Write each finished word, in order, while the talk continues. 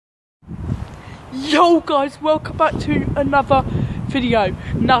Yo guys, welcome back to another video.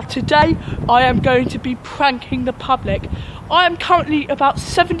 Now today I am going to be pranking the public. I am currently about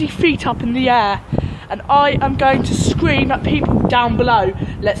 70 feet up in the air and I am going to scream at people down below.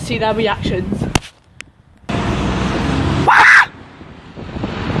 Let's see their reactions.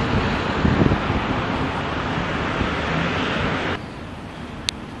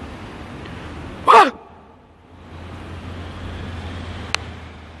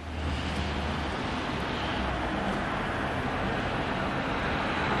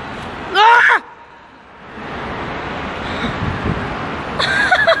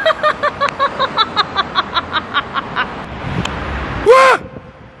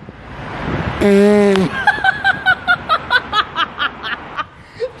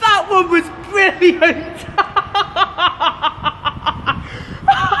 That one was brilliant.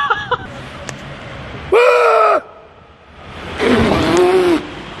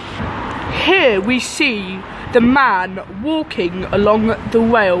 Here we see the man walking along the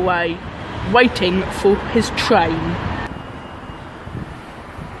railway, waiting for his train.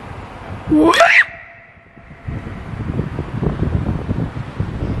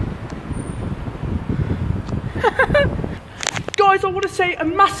 Guys, I want to say a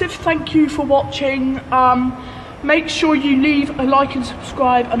massive thank you for watching. Make sure you leave a like and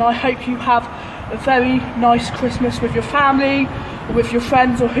subscribe, and I hope you have a very nice Christmas with your family or with your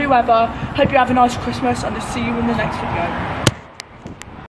friends or whoever. Hope you have a nice Christmas, and I'll see you in the next video.